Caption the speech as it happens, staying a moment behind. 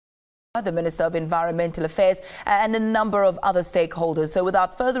the Minister of Environmental Affairs, and a number of other stakeholders. So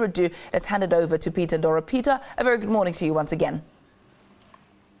without further ado, let's hand it over to Peter Ndoro. Peter, a very good morning to you once again.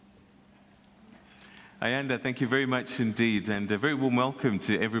 Ayanda, thank you very much indeed, and a very warm welcome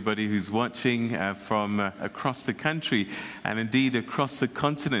to everybody who's watching from across the country and indeed across the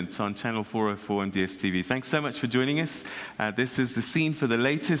continent on Channel 404 and DSTV. Thanks so much for joining us. This is the scene for the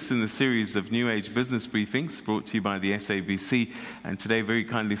latest in the series of New Age business briefings brought to you by the SABC, and today very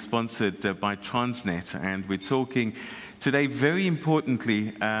kindly sponsored by Transnet. And we're talking today, very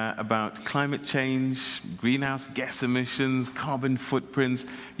importantly, about climate change, greenhouse gas emissions, carbon footprints.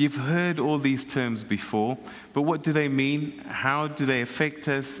 You've heard all these terms before, but what do they mean? How do they affect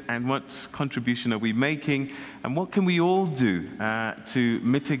us? And what contribution are we making? And what can we all do to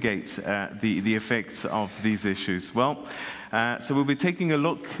mitigate the effects of these issues? Well, so we'll be taking a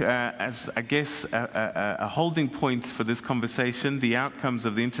look as, I guess, a holding point for this conversation, the outcomes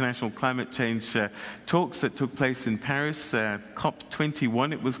of the international climate change talks that took place in Paris,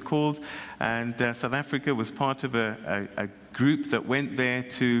 COP21 it was called, and South Africa was part of a group that went there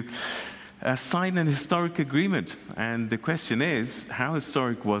to sign an historic agreement. And the question is, how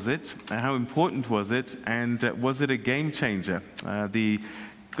historic was it? How important was it? And was it a game changer? The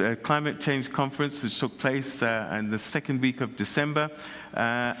climate change conference which took place in the second week of December,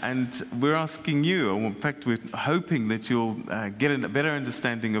 and we're asking you, or in fact we're hoping that you'll get a better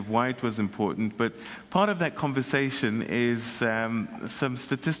understanding of why it was important. But part of that conversation is some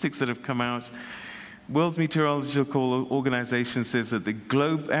statistics that have come out. World Meteorological Organization says that the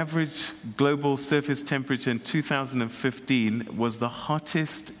average global surface temperature in 2015 was the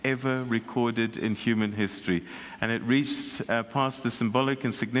hottest ever recorded in human history. And it reached past the symbolic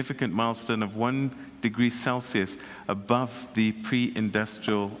and significant milestone of 1 degree Celsius above the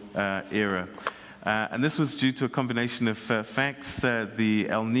pre-industrial era. And this was due to a combination of facts, the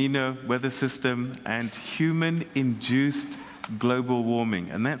El Nino weather system and human-induced global warming.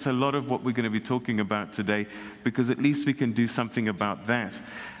 And that's a lot of what we're going to be talking about today, because at least we can do something about that.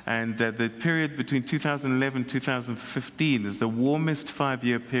 And the period between 2011 and 2015 is the warmest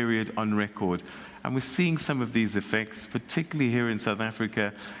 5-year period on record. And we're seeing some of these effects, particularly here in South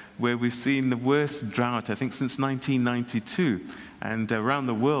Africa, where we've seen the worst drought, I think, since 1992. And around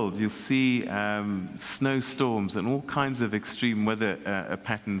the world, you'll see snowstorms and all kinds of extreme weather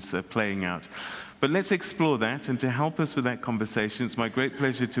patterns playing out. But let's explore that, and to help us with that conversation, it's my great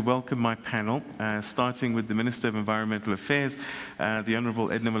pleasure to welcome my panel, starting with the Minister of Environmental Affairs, the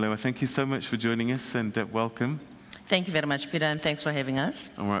Honourable Edna Molewa. Thank you so much for joining us, and welcome. Thank you very much, Peter, and thanks for having us.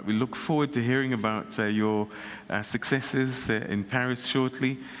 All right, we look forward to hearing about your successes in Paris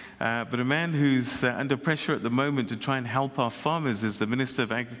shortly. But a man who's under pressure at the moment to try and help our farmers is the Minister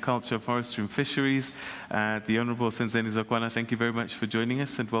of Agriculture, Forestry and Fisheries, the Honourable Senzeni Zokwana. Thank you very much for joining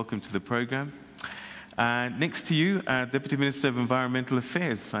us, and welcome to the programme. Next to you, Deputy Minister of Environmental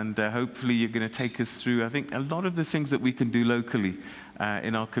Affairs, and hopefully you're going to take us through, I think, a lot of the things that we can do locally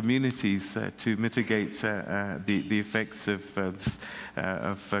in our communities to mitigate the effects of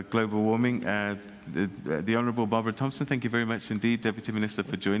global warming. The Honourable Barbara Thomson, thank you very much indeed, Deputy Minister,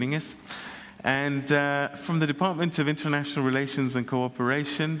 for joining us. And from the Department of International Relations and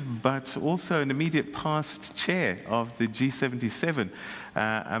Cooperation, but also an immediate past chair of the G77,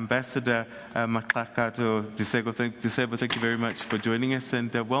 Ambassador Mxakato-Diseko. Thank you very much for joining us,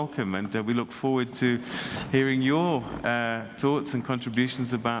 and welcome. And we look forward to hearing your thoughts and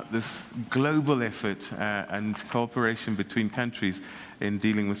contributions about this global effort and cooperation between countries in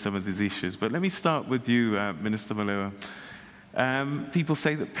dealing with some of these issues. But let me start with you, Minister Molewa. People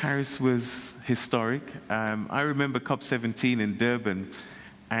say that Paris was historic. I remember COP17 in Durban,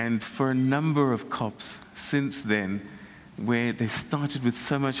 and for a number of COPs since then, where they started with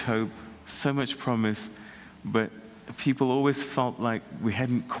so much hope, so much promise, but people always felt like we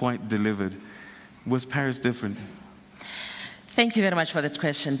hadn't quite delivered. Was Paris different? Thank you very much for that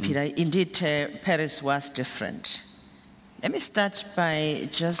question, Peter. Indeed, Paris was different. Let me start by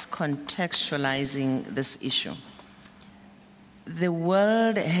just contextualizing this issue. The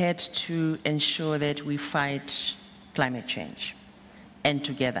world had to ensure that we fight climate change, and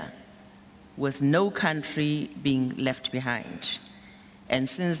together, with no country being left behind. And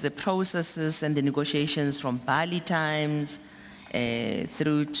since the processes and the negotiations from Bali times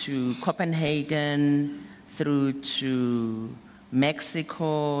through to Copenhagen, through to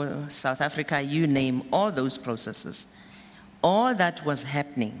Mexico, South Africa, you name all those processes, all that was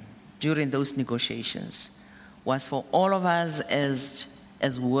happening during those negotiations was for all of us as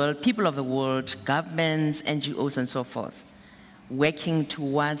people of the world, governments, NGOs, and so forth, working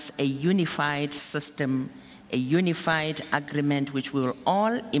towards a unified system a unified agreement which we will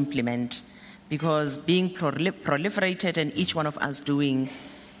all implement, because being proliferated and each one of us doing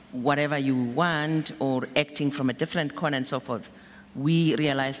whatever you want or acting from a different corner and so forth, we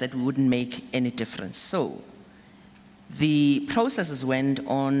realized that we wouldn't make any difference. So the processes went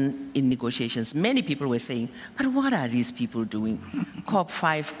on in negotiations. Many people were saying, but what are these people doing?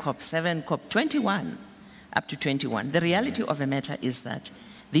 COP5, COP7, COP21, up to 21. The reality of the matter is that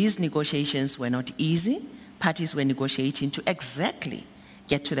these negotiations were not easy. Parties were negotiating to exactly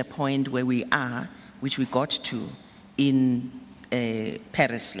get to the point where we are, which we got to in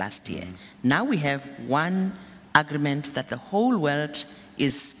Paris last year. Now we have one agreement that the whole world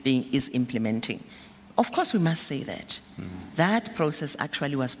is implementing. Of course, we must say that. That process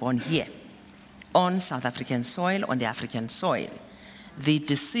actually was born here, on South African soil, on the African soil. The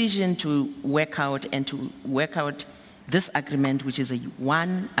decision to work out this agreement, which is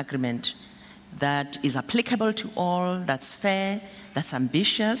one agreement that is applicable to all, that's fair, that's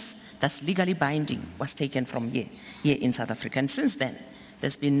ambitious, that's legally binding, was taken from here in South Africa. And since then,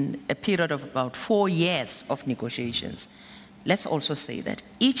 there's been a period of about 4 years of negotiations. Let's also say that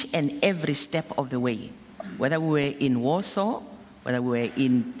each and every step of the way, whether we were in Warsaw, whether we were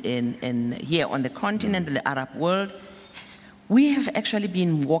in here on the continent, in the Arab world, we have actually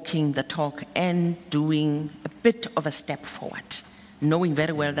been walking the talk and doing a bit of a step forward, knowing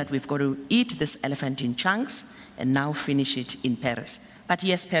very well that we've got to eat this elephant in chunks and now finish it in Paris. But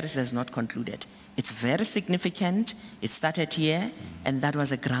yes, Paris has not concluded. It's very significant. It started here, and that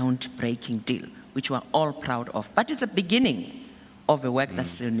was a groundbreaking deal, which we're all proud of. But it's a beginning of the work that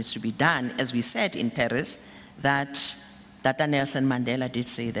still needs to be done. As we said in Paris, that Nelson Mandela did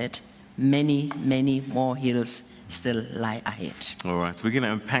say that many, many more hills still lie ahead. All right, we're going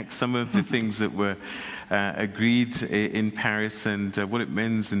to unpack some of the things that were agreed in Paris and what it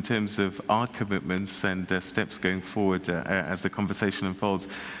means in terms of our commitments and steps going forward as the conversation unfolds.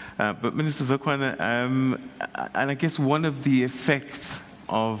 But Minister Zokwana, and I guess one of the effects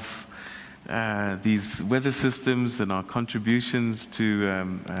of these weather systems and our contributions to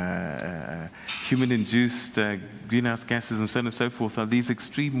human-induced greenhouse gases and so on and so forth are these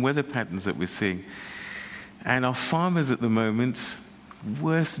extreme weather patterns that we're seeing. And our farmers at the moment,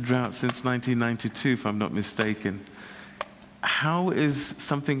 worst drought since 1992, if I'm not mistaken. How is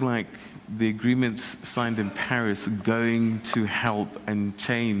something like the agreements signed in Paris going to help and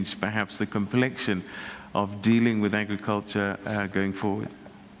change perhaps the complexion of dealing with agriculture going forward?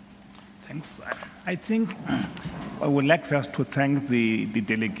 Thanks. I think I would like first to thank the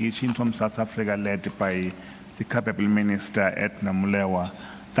delegation from South Africa led by the capable minister Edna Molewa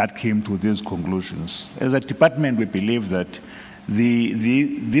that came to these conclusions. As a department, we believe that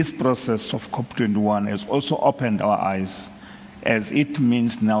this process of COP21 has also opened our eyes, as it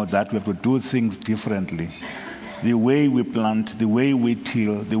means now that we have to do things differently. The way we plant, the way we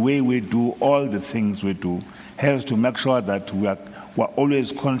till, the way we do all the things we do has to make sure that we're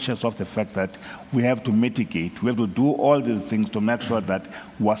always conscious of the fact that we have to mitigate. We have to do all these things to make sure that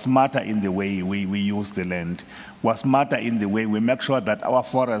we're smarter in the way we use the land. We're smarter in the way we make sure that our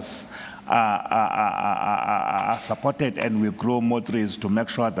forests are supported and we grow more trees to make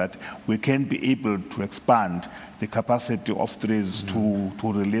sure that we can be able to expand the capacity of trees to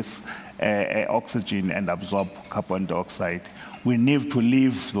release oxygen and absorb carbon dioxide. We need to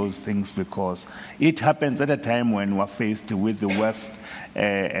leave those things because it happens at a time when we're faced with the worst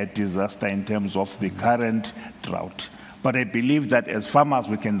disaster in terms of the current drought. But I believe that as farmers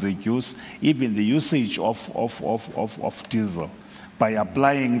we can reduce even the usage of diesel by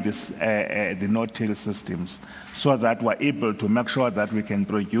applying the no-till systems so that we're able to make sure that we can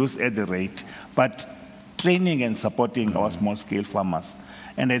produce at the rate, but training and supporting our small-scale farmers.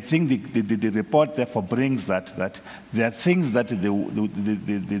 And I think the report therefore brings that there are things that the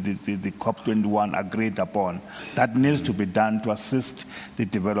COP21 agreed upon that needs to be done to assist the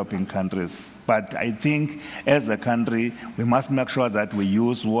developing countries. But I think as a country, we must make sure that we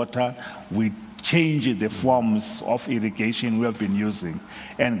use water, we change the forms of irrigation we have been using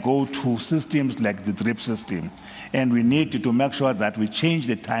and go to systems like the drip system. And we need to make sure that we change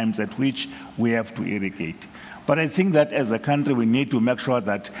the times at which we have to irrigate. But I think that as a country, we need to make sure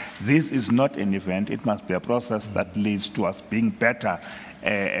that this is not an event. It must be a process that leads to us being better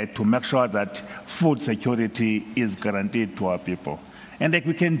to make sure that food security is guaranteed to our people. And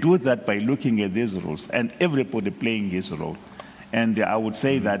we can do that by looking at these rules and everybody playing his role. And I would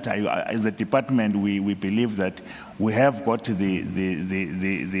say that as a department, we believe that we have got the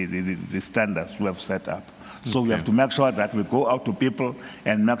standards we have set up. So we have to make sure that we go out to people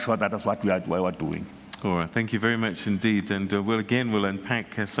and make sure that is what we are doing. All right, thank you very much indeed. And we'll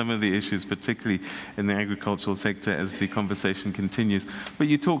unpack some of the issues, particularly in the agricultural sector, as the conversation continues. But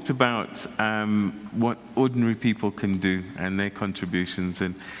you talked about what ordinary people can do and their contributions.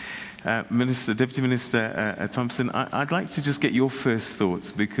 And Deputy Minister Thomson, I'd like to just get your first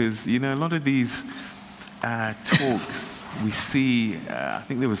thoughts, because, you know, a lot of these talks we see, I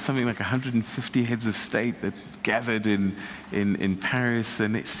think there was something like 150 heads of state that gathered in Paris,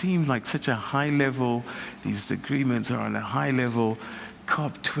 and it seemed like such a high level, these agreements are on a high level,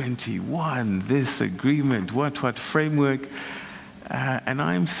 COP21, this agreement, what framework, and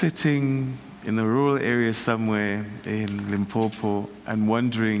I'm sitting in the rural area somewhere in Limpopo and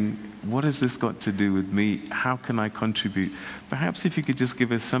wondering, what has this got to do with me? How can I contribute? Perhaps if you could just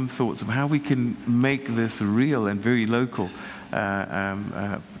give us some thoughts of how we can make this real and very local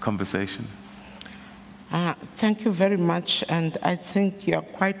conversation. Thank you very much, and I think you are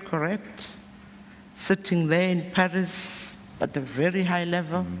quite correct. Sitting there in Paris at a very high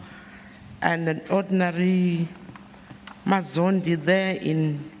level, and an ordinary Mazondi there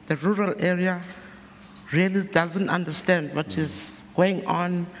in the rural area really doesn't understand what is going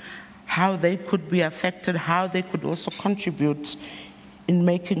on, how they could be affected, how they could also contribute in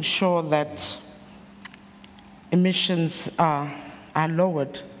making sure that emissions are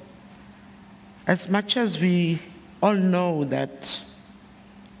lowered. As much as we all know that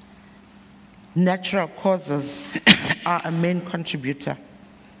natural causes are a main contributor,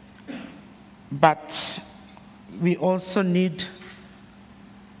 but we also need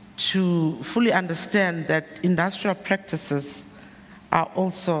to fully understand that industrial practices are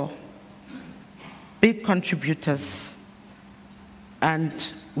also big contributors. And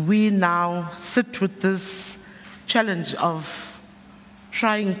we now sit with this challenge of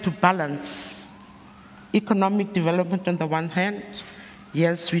trying to balance economic development on the one hand.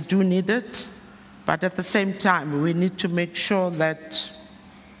 Yes, we do need it, but at the same time, we need to make sure that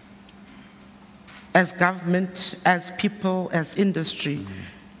as government, as people, as industry,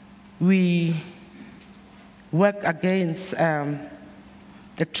 we work against the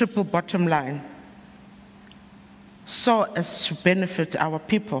triple bottom line so as to benefit our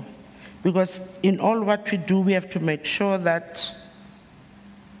people. Because in all what we do, we have to make sure that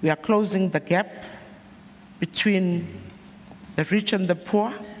we are closing the gap between the rich and the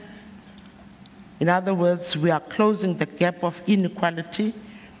poor. In other words, we are closing the gap of inequality,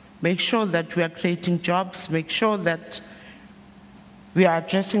 make sure that we are creating jobs, make sure that we are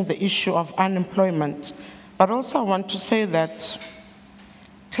addressing the issue of unemployment. But also I want to say that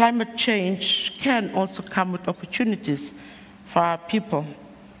climate change can also come with opportunities for our people.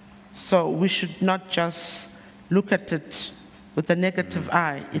 So we should not just look at it with a negative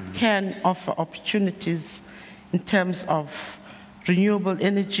eye. It can offer opportunities in terms of renewable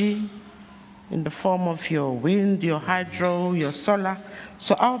energy in the form of your wind, your hydro, your solar.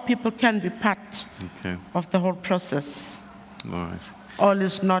 So our people can be part of the whole process. All right. All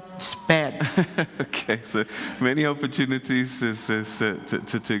is not bad. Okay, so many opportunities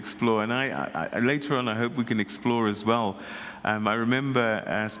to explore. And I later on, I hope we can explore as well. I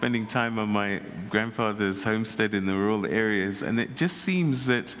remember spending time on my grandfather's homestead in the rural areas, and it just seems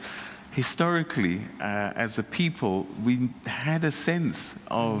that historically, as a people, we had a sense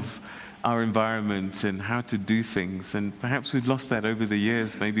of our environment and how to do things, and perhaps we've lost that over the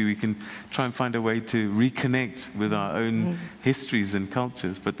years. Maybe we can try and find a way to reconnect with our own histories and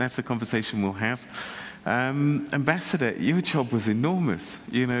cultures, but that's a conversation we'll have. Ambassador, your job was enormous.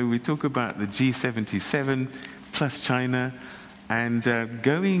 You know, we talk about the G77 plus China, and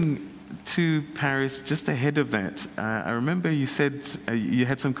going to Paris just ahead of that. I remember you said you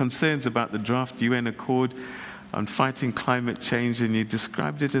had some concerns about the draft UN Accord on fighting climate change, and you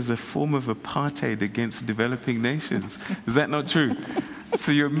described it as a form of apartheid against developing nations. Is that not true?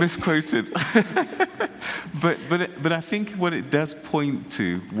 So you're misquoted. But I think what it does point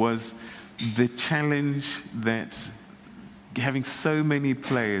to was the challenge that having so many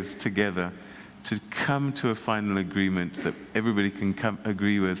players together to come to a final agreement that everybody can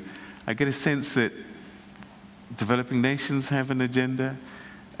agree with. I get a sense that developing nations have an agenda.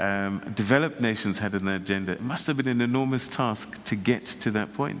 Developed nations had an agenda. It must have been an enormous task to get to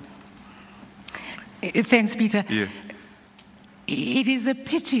that point. Thanks, Peter. Yeah. It is a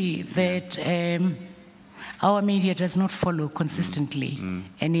pity that our media does not follow consistently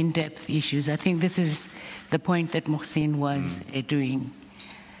and in-depth issues. I think this is the point that Mohsin was doing.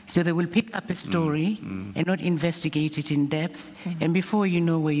 So they will pick up a story and not investigate it in depth. And before you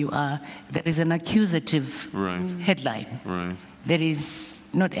know where you are, there is an accusative headline that is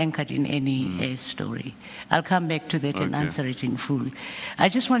not anchored in any story. I'll come back to that and answer it in full. I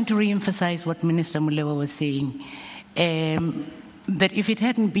just want to re-emphasize what Minister Molewa was saying, that if it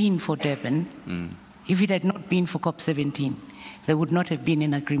hadn't been for Durban, if it had not been for COP17, there would not have been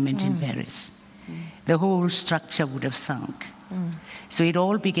an agreement in Paris. The whole structure would have sunk. So it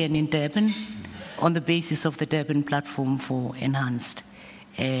all began in Durban on the basis of the Durban Platform for Enhanced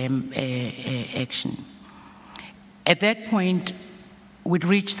Action. At that point, we'd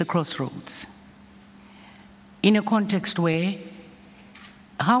reached the crossroads in a context where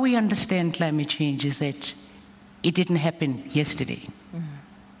how we understand climate change is that it didn't happen yesterday.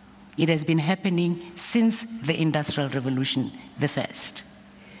 It has been happening since the Industrial Revolution, the first.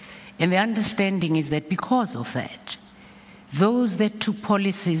 And the understanding is that because of that, those that took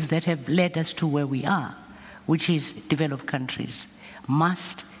policies that have led us to where we are, which is developed countries,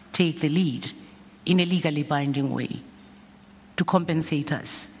 must take the lead in a legally binding way to compensate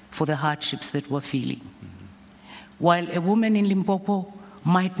us for the hardships that we're feeling. While a woman in Limpopo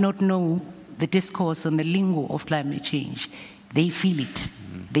might not know the discourse on the lingo of climate change, they feel it,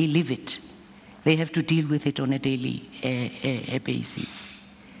 they live it, they have to deal with it on a daily basis.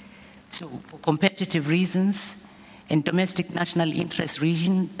 So for competitive reasons, and domestic national interest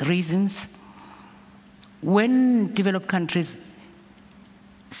reasons, when developed countries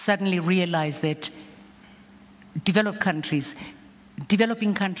suddenly realize that developing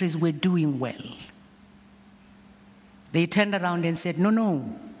countries were doing well, they turned around and said,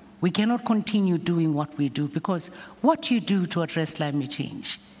 no, we cannot continue doing what we do, because what you do to address climate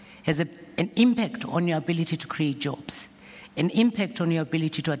change has an impact on your ability to create jobs, an impact on your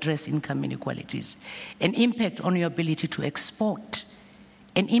ability to address income inequalities, an impact on your ability to export,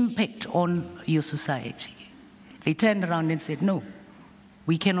 an impact on your society. They turned around and said, no,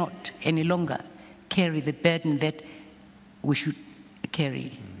 we cannot any longer carry the burden that we should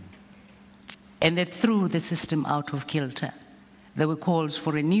carry. And they threw the system out of kilter. There were calls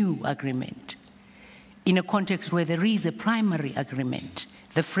for a new agreement in a context where there is a primary agreement,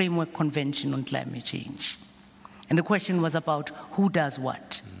 the Framework Convention on Climate Change. And the question was about who does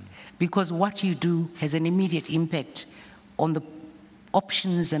what, because what you do has an immediate impact on the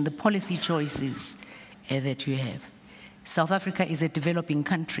options and the policy choices that you have. South Africa is a developing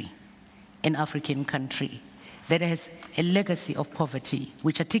country, an African country that has a legacy of poverty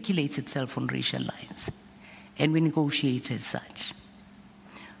which articulates itself on racial lines, and we negotiate as such.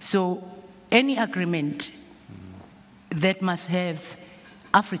 So any agreement that must have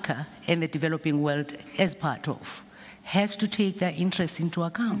Africa and the developing world as part of has to take their interests into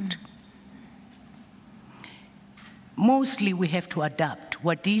account. Mostly we have to adapt.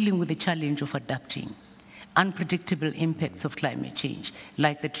 We're dealing with the challenge of adapting unpredictable impacts of climate change,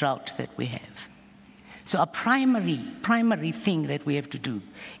 like the drought that we have. So a primary thing that we have to do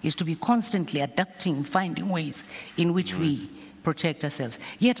is to be constantly adapting, finding ways in which we protect ourselves.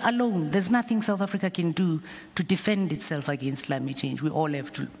 Yet alone, there's nothing South Africa can do to defend itself against climate change. We all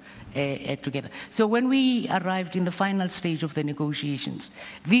have to add together. So when we arrived in the final stage of the negotiations,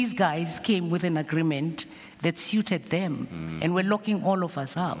 these guys came with an agreement that suited them and were locking all of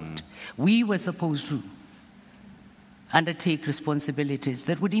us out. We were supposed to undertake responsibilities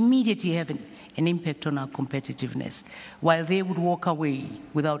that would immediately have an impact on our competitiveness, while they would walk away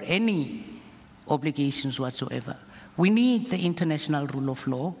without any obligations whatsoever. We need the international rule of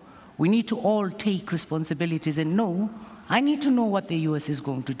law. We need to all take responsibilities and know, I need to know what the US is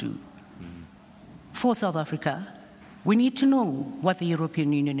going to do. For South Africa, we need to know what the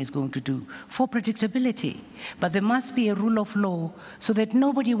European Union is going to do for predictability. But there must be a rule of law so that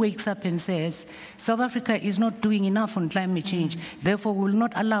nobody wakes up and says, South Africa is not doing enough on climate change, therefore we will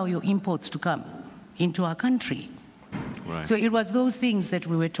not allow your imports to come into our country. Right. So it was those things that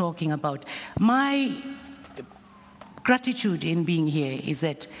we were talking about. My gratitude in being here is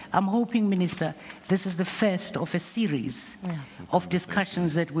that I'm hoping, Minister, this is the first of a series of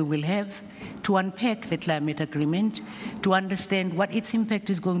discussions that we will have to unpack the climate agreement, to understand what its impact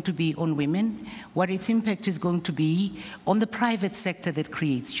is going to be on women, what its impact is going to be on the private sector that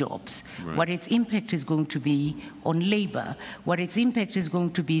creates jobs, what its impact is going to be on labor, what its impact is going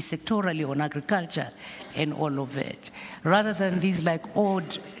to be sectorally on agriculture, and all of that. Rather than these like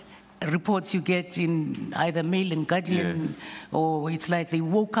odd reports you get in either Mail and Guardian, or it's like they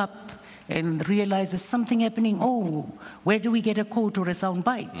woke up and realized there's something happening. Oh, where do we get a quote or a sound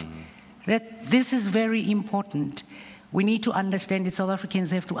bite? That this is very important. We need to understand it. South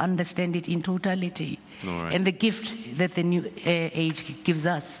Africans have to understand it in totality. All right. And the gift that the new age gives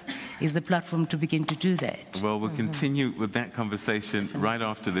us is the platform to begin to do that. Well, we'll continue with that conversation right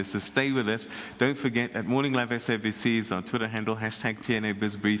after this. So stay with us. Don't forget, at Morning Live SABC is our Twitter handle,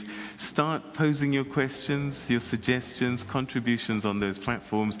 #TNABizBrief. Start posing your questions, your suggestions, contributions on those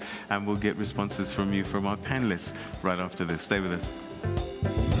platforms, and we'll get responses from you, from our panelists, right after this. Stay with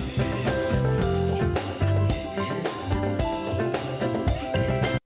us.